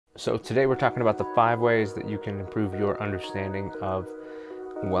So today we're talking about the 5 ways that you can improve your understanding of,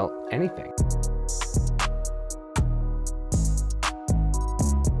 well, anything.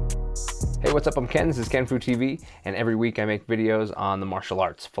 Hey, what's up? I'm Ken, this is kenfuTV, and every week I make videos on the martial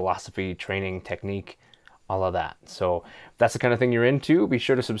arts, philosophy, training, technique, all of that. So if that's the kind of thing you're into, be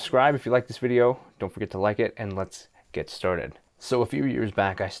sure to subscribe if you like this video. Don't forget to like it, and let's get started. So a few years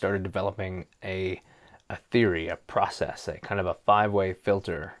back, I started developing a theory, a process, a kind of a 5-way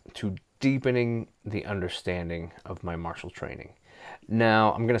filter to deepening the understanding of my martial training.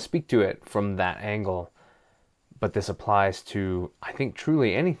 Now, I'm going to speak to it from that angle, but this applies to, I think,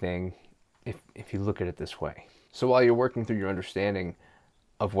 truly anything if you look at it this way. So while you're working through your understanding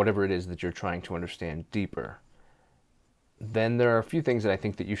of whatever it is that you're trying to understand deeper, then there are a few things that I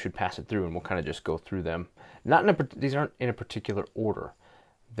think that you should pass it through, and we'll kind of just go through them. These aren't in a particular order.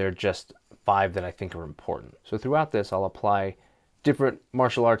 They're just 5 that I think are important. So throughout this, I'll apply different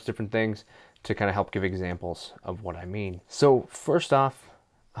martial arts, different things to kind of help give examples of what I mean. So first off,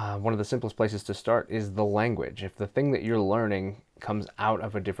 one of the simplest places to start is the language. If the thing that you're learning comes out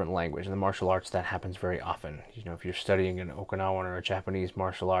of a different language, in the martial arts that happens very often. You know, if you're studying an Okinawan or a Japanese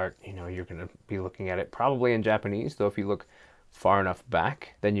martial art, you know, you're going to be looking at it probably in Japanese, though if you look far enough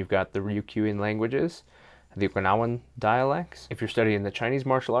back, then you've got the Ryukyuan languages, the Okinawan dialects. If you're studying the Chinese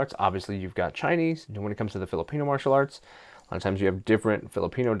martial arts, obviously you've got Chinese. And when it comes to the Filipino martial arts, a lot of times you have different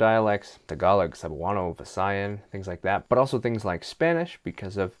Filipino dialects, Tagalog, Cebuano, Visayan, things like that, but also things like Spanish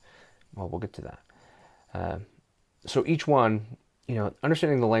because of, well, we'll get to that. So each one, you know,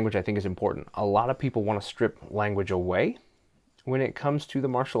 understanding the language I think is important. A lot of people want to strip language away when it comes to the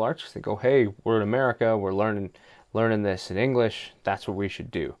martial arts. They go, hey, we're in America, we're learning this in English, that's what we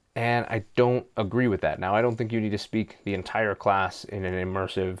should do. And I don't agree with that. Now, I don't think you need to speak the entire class in an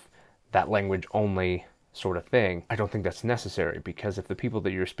immersive, that language only sort of thing. I don't think that's necessary, because if the people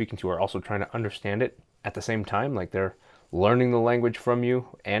that you're speaking to are also trying to understand it at the same time, like they're learning the language from you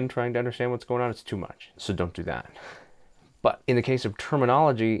and trying to understand what's going on, it's too much. So don't do that. But in the case of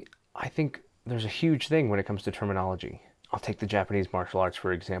terminology, I think there's a huge thing when it comes to terminology. I'll take the Japanese martial arts,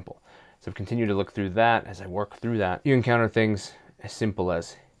 for example. So I've continued to look through that. As I work through that, you encounter things as simple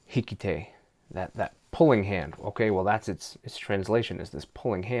as hikite, that pulling hand. Okay, well, that's its translation, is this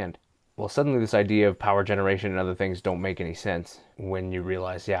pulling hand. Well, suddenly this idea of power generation and other things don't make any sense when you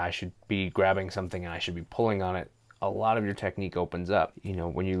realize, yeah, I should be grabbing something and I should be pulling on it. A lot of your technique opens up. You know,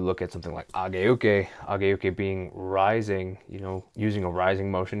 when you look at something like ageuke being rising, you know, using a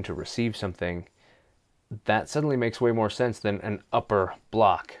rising motion to receive something, that suddenly makes way more sense than an upper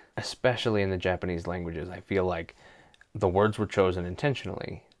block, especially in the Japanese languages. I feel like the words were chosen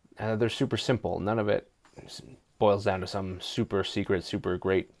intentionally. They're super simple. None of it boils down to some super secret, super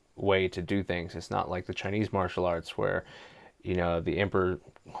great way to do things. It's not like the Chinese martial arts where, you know, the emperor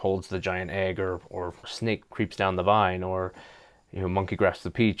holds the giant egg, or snake creeps down the vine, or, you know, monkey grasps the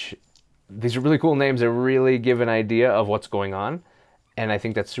peach. These are really cool names that really give an idea of what's going on, and I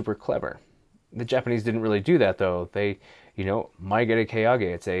think that's super clever. The Japanese didn't really do that, though. They, you know, maigere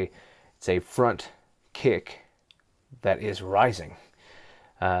keage, it's a front kick that is rising.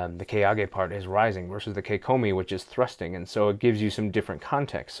 The keage part is rising versus the keikomi, which is thrusting, and so it gives you some different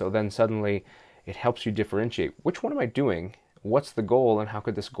context. So then suddenly it helps you differentiate, which one am I doing? What's the goal, and how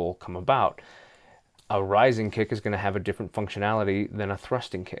could this goal come about? A rising kick is going to have a different functionality than a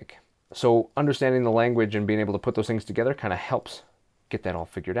thrusting kick. So understanding the language and being able to put those things together kind of helps get that all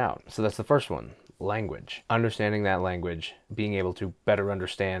figured out. So that's the first one, language. Understanding that language, being able to better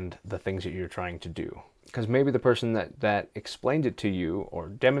understand the things that you're trying to do. Because maybe the person that explained it to you or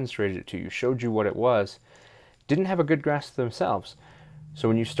demonstrated it to you, showed you what it was, didn't have a good grasp themselves. So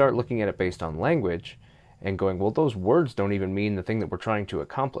when you start looking at it based on language and going, well, those words don't even mean the thing that we're trying to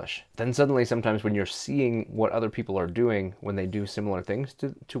accomplish, then suddenly sometimes when you're seeing what other people are doing when they do similar things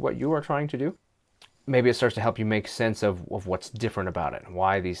to what you are trying to do, maybe it starts to help you make sense of what's different about it,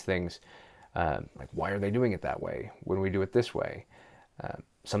 why these things, like why are they doing it that way when we do it this way?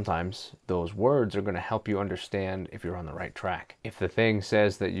 Sometimes those words are going to help you understand if you're on the right track. If the thing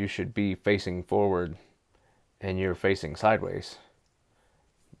says that you should be facing forward and you're facing sideways,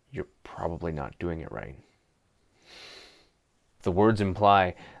 you're probably not doing it right. If the words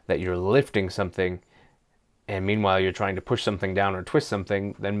imply that you're lifting something and meanwhile you're trying to push something down or twist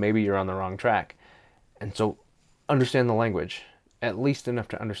something, then maybe you're on the wrong track. And so understand the language, at least enough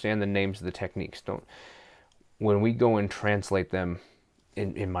to understand the names of the techniques. When we go and translate them,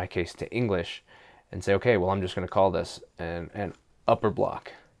 in my case, to English, and say, okay, well, I'm just going to call this an upper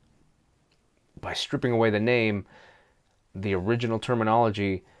block. By stripping away the name, the original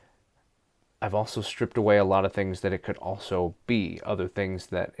terminology I've also stripped away a lot of things that it could also be, other things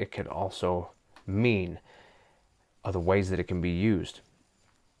that it could also mean, other ways that it can be used.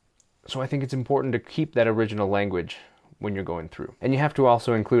 So I think it's important to keep that original language when you're going through. And you have to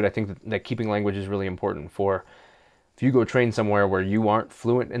also include, I think that keeping language is really important for, if you go train somewhere where you aren't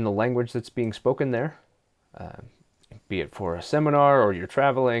fluent in the language that's being spoken there, be it for a seminar or you're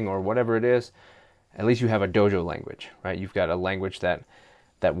traveling or whatever it is, at least you have a dojo language, right? You've got a language that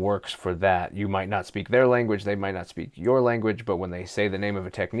works for that. You might not speak their language, they might not speak your language, but when they say the name of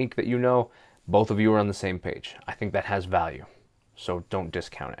a technique that you know, both of you are on the same page. I think that has value, so don't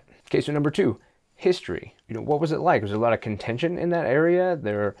discount it. Okay, so number 2, history. What was it like? Was there a lot of contention in that area?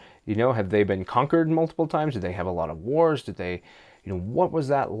 Have they been conquered multiple times? Did they have a lot of wars? Did they, what was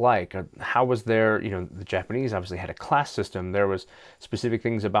that like? How was there, the Japanese obviously had a class system. There was specific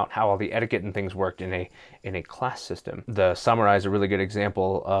things about how all the etiquette and things worked in a class system. The samurai is a really good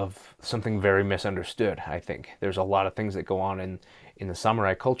example of something very misunderstood, I think. There's a lot of things that go on in the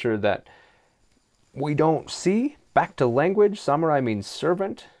samurai culture that we don't see. Back to language, samurai means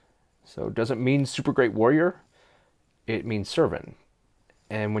servant. So it doesn't mean super great warrior, it means servant.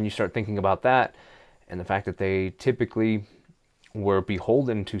 And when you start thinking about that, and the fact that they typically were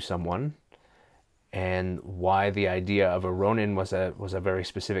beholden to someone, and why the idea of a ronin was a very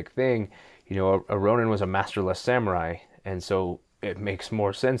specific thing, a ronin was a masterless samurai, and so it makes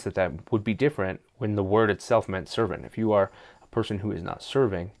more sense that would be different when the word itself meant servant. If you are a person who is not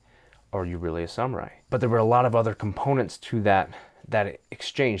serving, are you really a samurai? But there were a lot of other components to that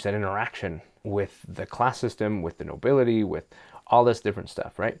exchange, that interaction with the class system, with the nobility, with all this different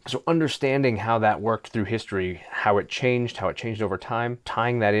stuff, right? So understanding how that worked through history, how it changed over time,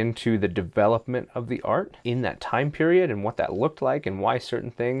 tying that into the development of the art in that time period and what that looked like and why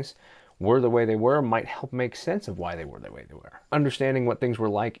certain things were the way they were might help make sense of why they were the way they were. Understanding what things were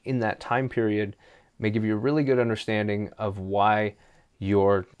like in that time period may give you a really good understanding of why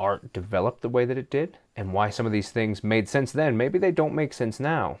your art developed the way that it did and why some of these things made sense then. Maybe they don't make sense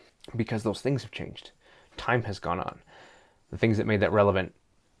now because those things have changed. Time has gone on. The things that made that relevant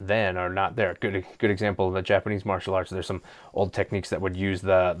then are not there. Good example of the Japanese martial arts. There's some old techniques that would use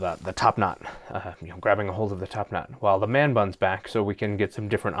the top knot, grabbing a hold of the top knot. Well, the man bun's back, so we can get some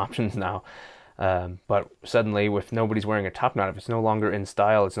different options now. But suddenly, if nobody's wearing a top knot, if it's no longer in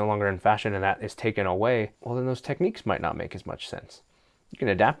style, it's no longer in fashion, and that is taken away, well, then those techniques might not make as much sense. You can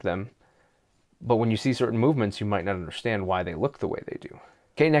adapt them, but when you see certain movements, you might not understand why they look the way they do.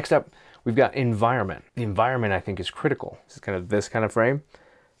 Okay, next up, we've got environment. The environment, I think, is critical. This kind of frame,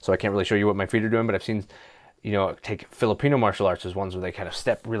 so I can't really show you what my feet are doing, but I've seen, take Filipino martial arts as ones where they kind of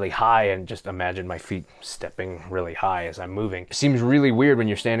step really high, and just imagine my feet stepping really high as I'm moving. It seems really weird when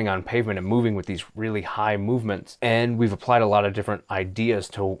you're standing on pavement and moving with these really high movements, and we've applied a lot of different ideas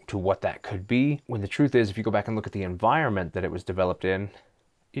to what that could be, when the truth is, if you go back and look at the environment that it was developed in,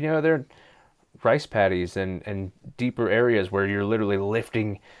 they're rice paddies and deeper areas where you're literally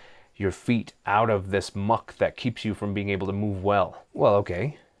lifting your feet out of this muck that keeps you from being able to move well. Well,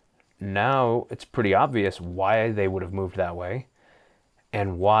 okay. Now it's pretty obvious why they would have moved that way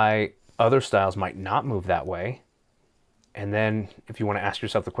and why other styles might not move that way. And then if you want to ask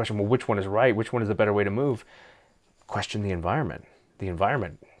yourself the question, well, which one is right? Which one is the better way to move? Question the environment. The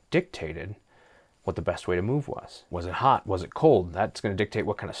environment dictated what the best way to move was. Was it hot? Was it cold? That's going to dictate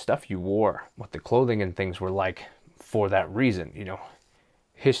what kind of stuff you wore, what the clothing and things were like for that reason.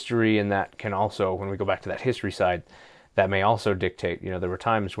 History, and that can also, when we go back to that history side, that may also dictate, there were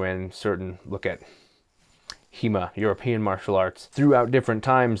times when look at HEMA, European martial arts, throughout different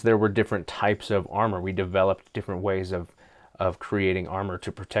times there were different types of armor. We developed different ways of creating armor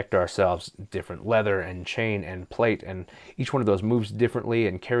to protect ourselves, different leather and chain and plate, and each one of those moves differently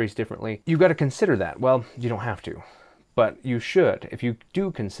and carries differently. You've got to consider that. Well, you don't have to, but you should. If you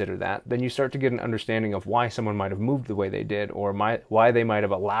do consider that, then you start to get an understanding of why someone might have moved the way they did, or why they might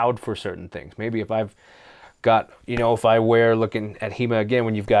have allowed for certain things. Maybe if I've got, if I wear, looking at HEMA again,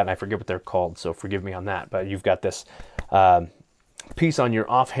 when you've got, and I forget what they're called, so forgive me on that, but you've got this piece on your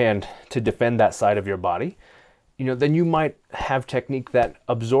offhand to defend that side of your body, then you might have technique that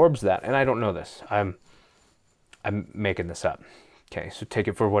absorbs that. And I don't know this. I'm making this up. Okay, so take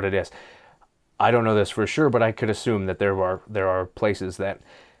it for what it is. I don't know this for sure, but I could assume that there are places that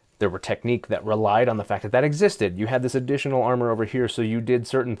there were technique that relied on the fact that existed. You had this additional armor over here, so you did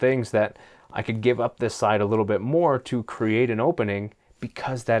certain things that I could give up this side a little bit more to create an opening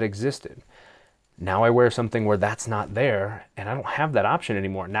because that existed. Now I wear something where that's not there, and I don't have that option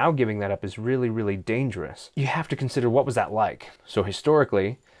anymore. Now giving that up is really, really dangerous. You have to consider, what was that like? So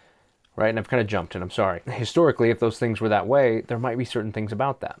historically, right, and I've kind of jumped, and I'm sorry. Historically, if those things were that way, there might be certain things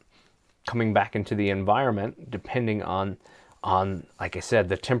about that. coming back into the environment, depending on like I said,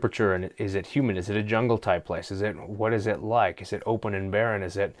 the temperature, and is it humid? Is it a jungle type place? What is it like? Is it open and barren?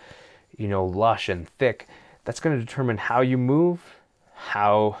 Is it, lush and thick? That's going to determine how you move,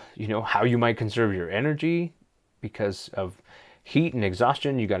 how you might conserve your energy because of heat and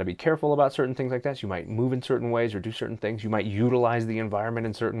exhaustion. You got to be careful about certain things like that. So you might move in certain ways or do certain things. You might utilize the environment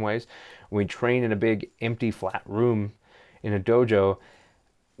in certain ways. When we train in a big empty flat room in a dojo,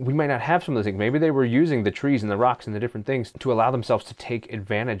 we might not have some of those things. Maybe they were using the trees and the rocks and the different things to allow themselves to take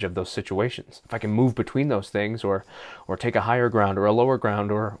advantage of those situations. If I can move between those things, or take a higher ground or a lower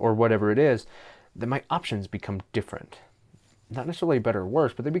ground, or whatever it is, then my options become different. Not necessarily better or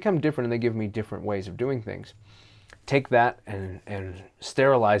worse, but they become different, and they give me different ways of doing things. Take that and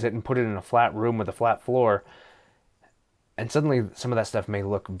sterilize it and put it in a flat room with a flat floor, and suddenly some of that stuff may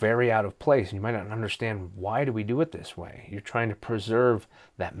look very out of place, and you might not understand, why do we do it this way? You're trying to preserve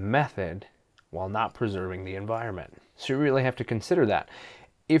that method while not preserving the environment. So you really have to consider that.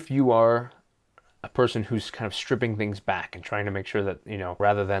 If you are a person who's kind of stripping things back and trying to make sure that,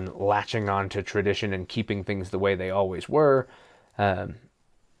 rather than latching on to tradition and keeping things the way they always were,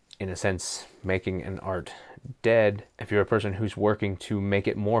 in a sense, making an art dead, if you're a person who's working to make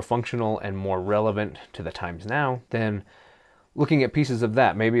it more functional and more relevant to the times now, then looking at pieces of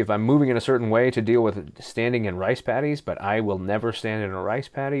that. Maybe if I'm moving in a certain way to deal with standing in rice paddies, but I will never stand in a rice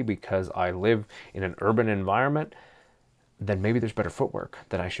paddy because I live in an urban environment, then maybe there's better footwork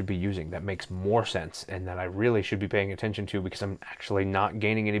that I should be using that makes more sense and that I really should be paying attention to, because I'm actually not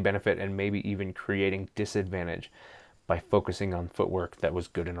gaining any benefit and maybe even creating disadvantage by focusing on footwork that was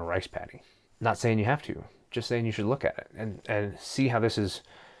good in a rice paddy. Not saying you have to, just saying you should look at it and see how this is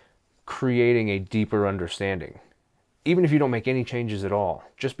creating a deeper understanding. Even if you don't make any changes at all,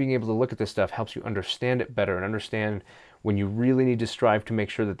 just being able to look at this stuff helps you understand it better and understand when you really need to strive to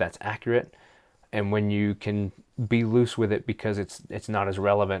make sure that that's accurate, and when you can be loose with it because it's not as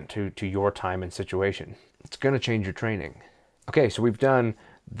relevant to your time and situation. It's going to change your training. Okay, so we've done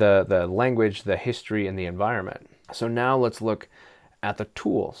the language, the history, and the environment. So now let's look at the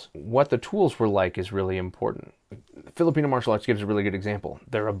tools. What the tools were like is really important. Filipino martial arts gives a really good example.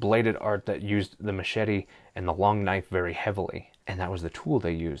 They're a bladed art that used the machete and the long knife very heavily. And that was the tool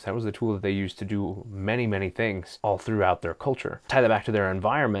they used. That was the tool that they used to do many, many things all throughout their culture. Tie that back to their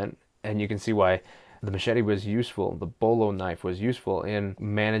environment, and you can see why the machete was useful. The bolo knife was useful in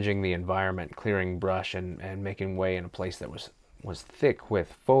managing the environment, clearing brush and making way in a place that was thick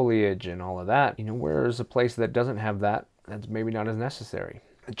with foliage and all of that. Whereas a place that doesn't have that, that's maybe not as necessary.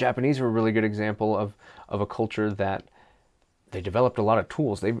 The Japanese are a really good example of a culture that they developed a lot of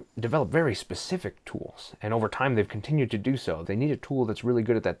tools. They developed very specific tools, and over time they've continued to do so. They need a tool that's really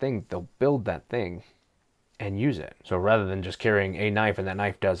good at that thing. They'll build that thing and use it. So rather than just carrying a knife and that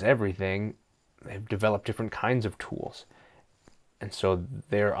knife does everything, they've developed different kinds of tools. And so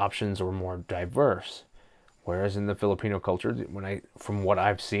their options are more diverse. Whereas in the Filipino culture, from what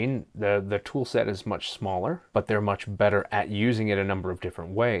I've seen, the tool set is much smaller, but they're much better at using it a number of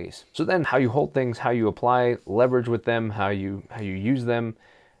different ways. So then how you hold things, how you apply leverage with them, how you use them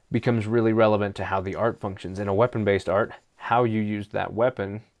becomes really relevant to how the art functions. In a weapon-based art, how you use that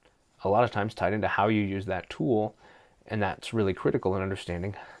weapon a lot of times tied into how you use that tool, and that's really critical in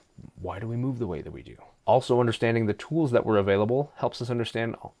understanding why do we move the way that we do. Also, understanding the tools that were available helps us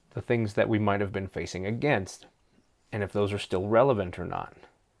understand the things that we might have been facing against, and if those are still relevant or not.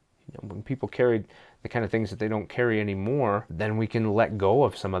 When people carried the kind of things that they don't carry anymore, then we can let go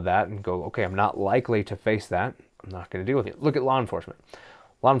of some of that and go, okay, I'm not likely to face that. I'm not going to deal with it. Look at law enforcement.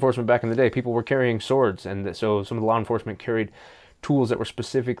 Law enforcement back in the day, people were carrying swords, and so some of the law enforcement carried tools that were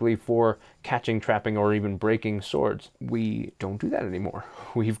specifically for catching, trapping, or even breaking swords. We don't do that anymore.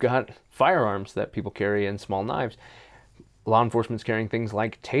 We've got firearms that people carry and small knives. Law enforcement's carrying things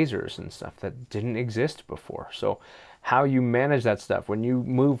like tasers and stuff that didn't exist before. So how you manage that stuff, when you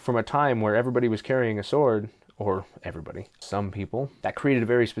move from a time where everybody was carrying a sword, or everybody, some people, that created a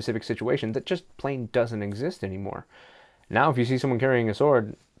very specific situation that just plain doesn't exist anymore. Now if you see someone carrying a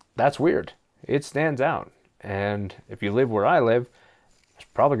sword, that's weird. It stands out. And if you live where I live, there's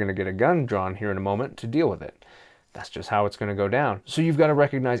probably going to get a gun drawn here in a moment to deal with it. That's just how it's going to go down. So you've got to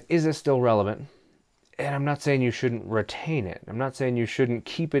recognize, is this still relevant? And I'm not saying you shouldn't retain it. I'm not saying you shouldn't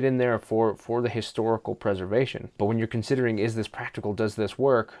keep it in there for the historical preservation. But when you're considering, is this practical, does this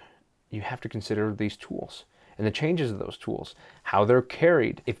work, you have to consider these tools and the changes of those tools, how they're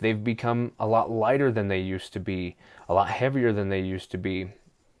carried, if they've become a lot lighter than they used to be, a lot heavier than they used to be.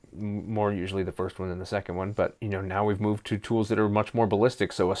 More usually the first one than the second one, but now we've moved to tools that are much more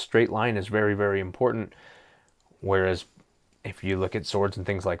ballistic, so a straight line is very, very important, whereas If you look at swords and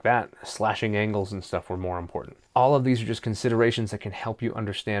things like that, slashing angles and stuff were more important. All of these are just considerations that can help you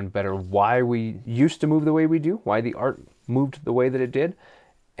understand better why we used to move the way we do, why the art moved the way that it did,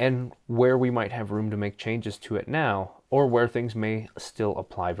 and where we might have room to make changes to it now, or where things may still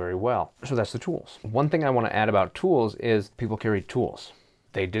apply very well. So that's the tools. One thing I want to add about tools is people carried tools.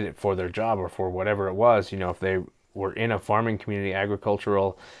 They did it for their job or for whatever it was. You know, if they were in a farming community,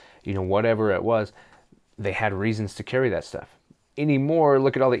 agricultural, you know, whatever it was, they had reasons to carry that stuff. Anymore,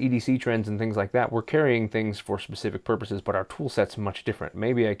 look at all the EDC trends and things like that. We're carrying things for specific purposes, but our tool set's much different.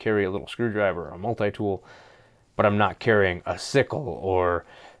 Maybe I carry a little screwdriver or a multi-tool, but I'm not carrying a sickle or,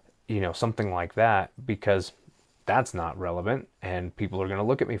 you know, something like that, because that's not relevant and people are going to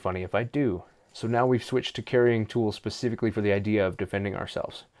look at me funny if I do. So now we've switched to carrying tools specifically for the idea of defending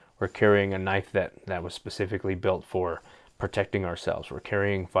ourselves. We're carrying a knife that was specifically built for protecting ourselves. We're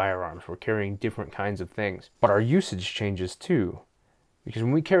carrying firearms. We're carrying different kinds of things. But our usage changes too. Because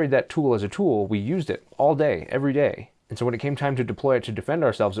when we carried that tool as a tool, we used it all day, every day. And so when it came time to deploy it to defend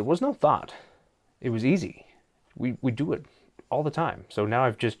ourselves, it was no thought. It was easy. We do it all the time. So now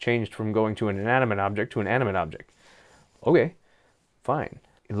I've just changed from going to an inanimate object to an animate object. Okay, fine.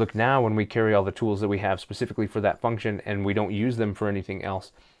 Look, now when we carry all the tools that we have specifically for that function and we don't use them for anything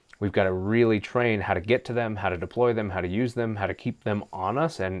else, we've got to really train how to get to them, how to deploy them, how to use them, how to keep them on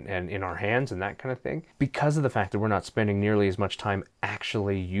us and in our hands and that kind of thing, because of the fact that we're not spending nearly as much time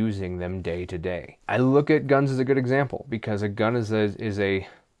actually using them day to day. I look at guns as a good example, because a gun is a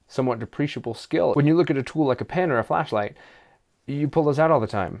somewhat depreciable skill. When you look at a tool like a pen or a flashlight, you pull those out all the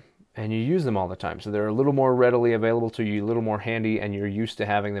time and you use them all the time. So they're a little more readily available to you, a little more handy, and you're used to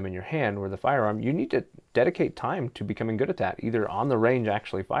having them in your hand. Where the firearm, you need to dedicate time to becoming good at that, either on the range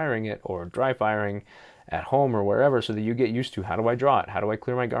actually firing it or dry firing at home or wherever, so that you get used to, how do I draw it? How do I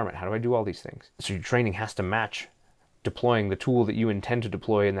clear my garment? How do I do all these things? So your training has to match deploying the tool that you intend to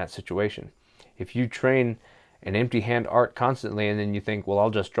deploy in that situation. If you train an empty hand art constantly and then you think, well, I'll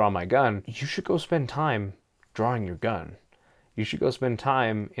just draw my gun, you should go spend time drawing your gun. You should go spend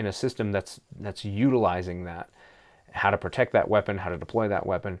time in a system that's utilizing that, how to protect that weapon, how to deploy that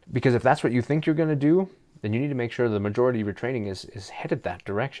weapon. Because if that's what you think you're going to do, then you need to make sure the majority of your training is headed that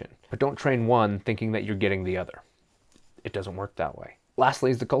direction. But don't train one thinking that you're getting the other. It doesn't work that way.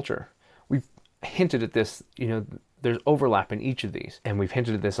 Lastly is the culture. We've hinted at this, you know, there's overlap in each of these. And we've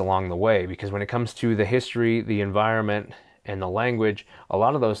hinted at this along the way, because when it comes to the history, the environment, and the language, a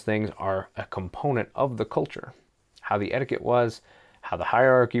lot of those things are a component of the culture. How the etiquette was, how the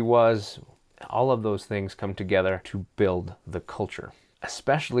hierarchy was, all of those things come together to build the culture.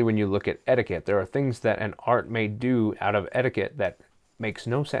 Especially when you look at etiquette, there are things that an art may do out of etiquette that makes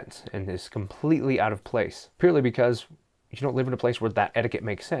no sense and is completely out of place, purely because you don't live in a place where that etiquette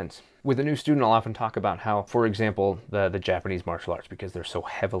makes sense. With a new student, I'll often talk about how, for example, the Japanese martial arts, because they're so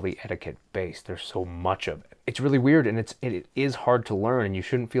heavily etiquette based, there's so much of it. It's really weird, and it is hard to learn, and you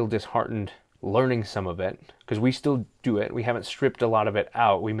shouldn't feel disheartened learning some of it, because we still do it. We haven't stripped a lot of it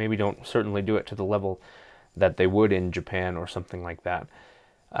out. We maybe don't certainly do it to the level that they would in Japan or something like that,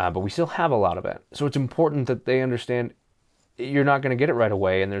 but we still have a lot of it. So it's important that they understand you're not going to get it right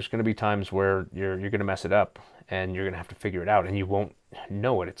away, and there's going to be times where you're going to mess it up and you're going to have to figure it out, and you won't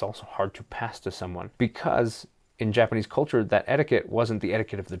know it. It's also hard to pass to someone, because in Japanese culture, that etiquette wasn't the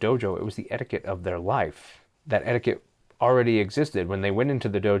etiquette of the dojo, it was the etiquette of their life. That etiquette already existed. When they went into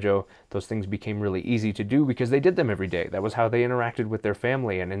the dojo, those things became really easy to do because they did them every day. That was how they interacted with their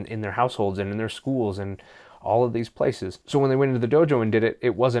family and in their households and in their schools and all of these places. So when they went into the dojo and did it,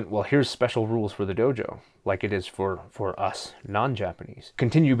 it wasn't, well, here's special rules for the dojo, like it is for us non-Japanese.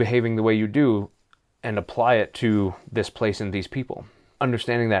 Continue behaving the way you do and apply it to this place and these people.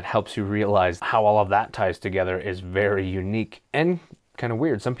 Understanding that helps you realize how all of that ties together is very unique and kind of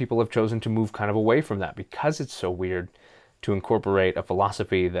weird. Some people have chosen to move kind of away from that because it's so weird to incorporate a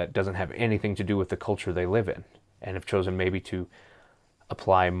philosophy that doesn't have anything to do with the culture they live in, and have chosen maybe to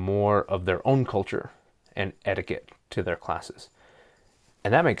apply more of their own culture and etiquette to their classes.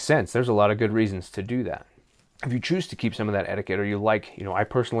 And that makes sense. There's a lot of good reasons to do that. If you choose to keep some of that etiquette, or you like, you know, I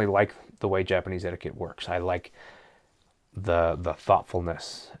personally like the way Japanese etiquette works. I like the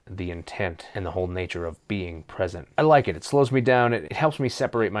thoughtfulness, the intent, and the whole nature of being present. I like it. It slows me down. It helps me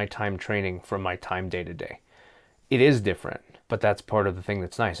separate my time training from my time day to day. It is different, but that's part of the thing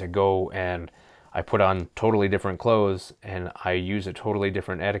that's nice. I go and I put on totally different clothes and I use a totally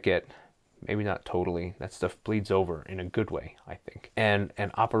different etiquette. Maybe not totally. That stuff bleeds over in a good way, I think, and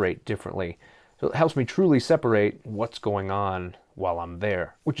operate differently. So it helps me truly separate what's going on while I'm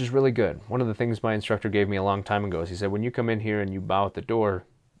there, which is really good. One of the things my instructor gave me a long time ago is he said, when you come in here and you bow at the door,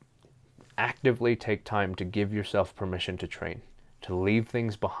 actively take time to give yourself permission to train, to leave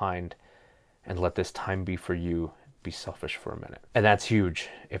things behind and let this time be for you. Be selfish for a minute. And that's huge.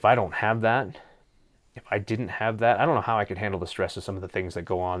 If I don't have that, if I didn't have that, I don't know how I could handle the stress of some of the things that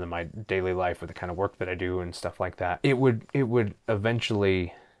go on in my daily life with the kind of work that I do and stuff like that. It would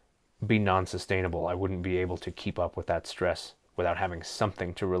eventually be non-sustainable. I wouldn't be able to keep up with that stress without having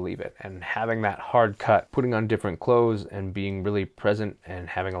something to relieve it. And having that hard cut, putting on different clothes and being really present and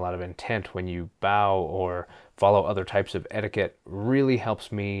having a lot of intent when you bow or follow other types of etiquette really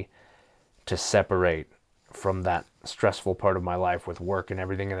helps me to separate from that stressful part of my life with work and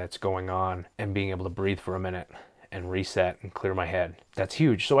everything that's going on, and being able to breathe for a minute and reset and clear my head. That's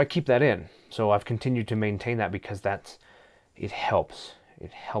huge. So I keep that in. So I've continued to maintain that because it helps.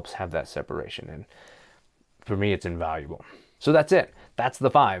 It helps have that separation. And for me, it's invaluable. So that's it. That's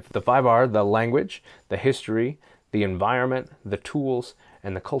the 5. The 5 are the language, the history, the environment, the tools,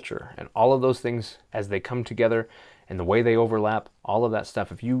 and the culture. And all of those things as they come together and the way they overlap, all of that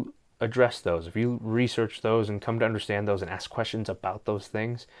stuff, if you address those, if you research those and come to understand those and ask questions about those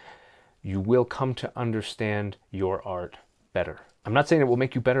things, you will come to understand your art better. I'm not saying it will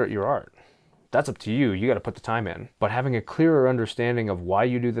make you better at your art. That's up to you. You got to put the time in. But having a clearer understanding of why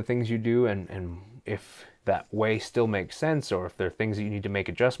you do the things you do, and if that way still makes sense, or if there are things that you need to make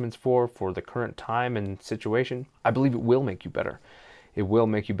adjustments for the current time and situation, I believe it will make you better. It will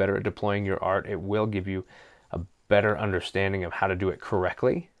make you better at deploying your art. It will give you a better understanding of how to do it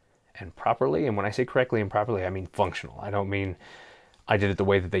correctly and properly. And when I say correctly and properly, I mean functional. I don't mean I did it the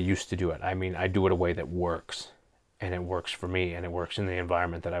way that they used to do it. I mean I do it a way that works, and it works for me, and it works in the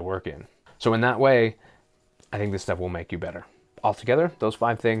environment that I work in. So in that way, I think this stuff will make you better. Altogether, those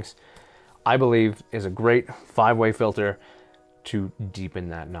 5 things, I believe, is a great 5-way filter to deepen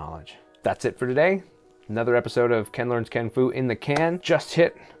that knowledge. That's it for today. Another episode of Ken Learns Ken Fu in the can. Just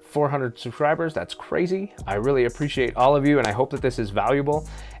hit 400 subscribers. That's crazy. I really appreciate all of you, and I hope that this is valuable.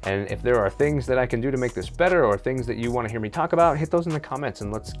 And if there are things that I can do to make this better, or things that you want to hear me talk about, hit those in the comments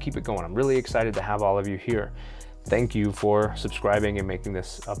and let's keep it going. I'm really excited to have all of you here. Thank you for subscribing and making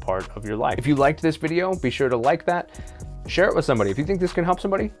this a part of your life. If you liked this video, be sure to like that. Share it with somebody. If you think this can help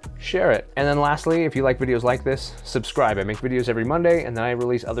somebody, share it. And then lastly, if you like videos like this, subscribe. I make videos every Monday, and then I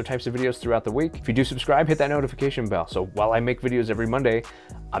release other types of videos throughout the week. If you do subscribe, hit that notification bell. So while I make videos every Monday,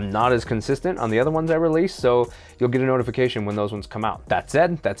 I'm not as consistent on the other ones I release, so you'll get a notification when those ones come out. That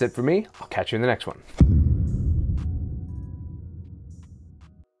said, that's it for me. I'll catch you in the next one.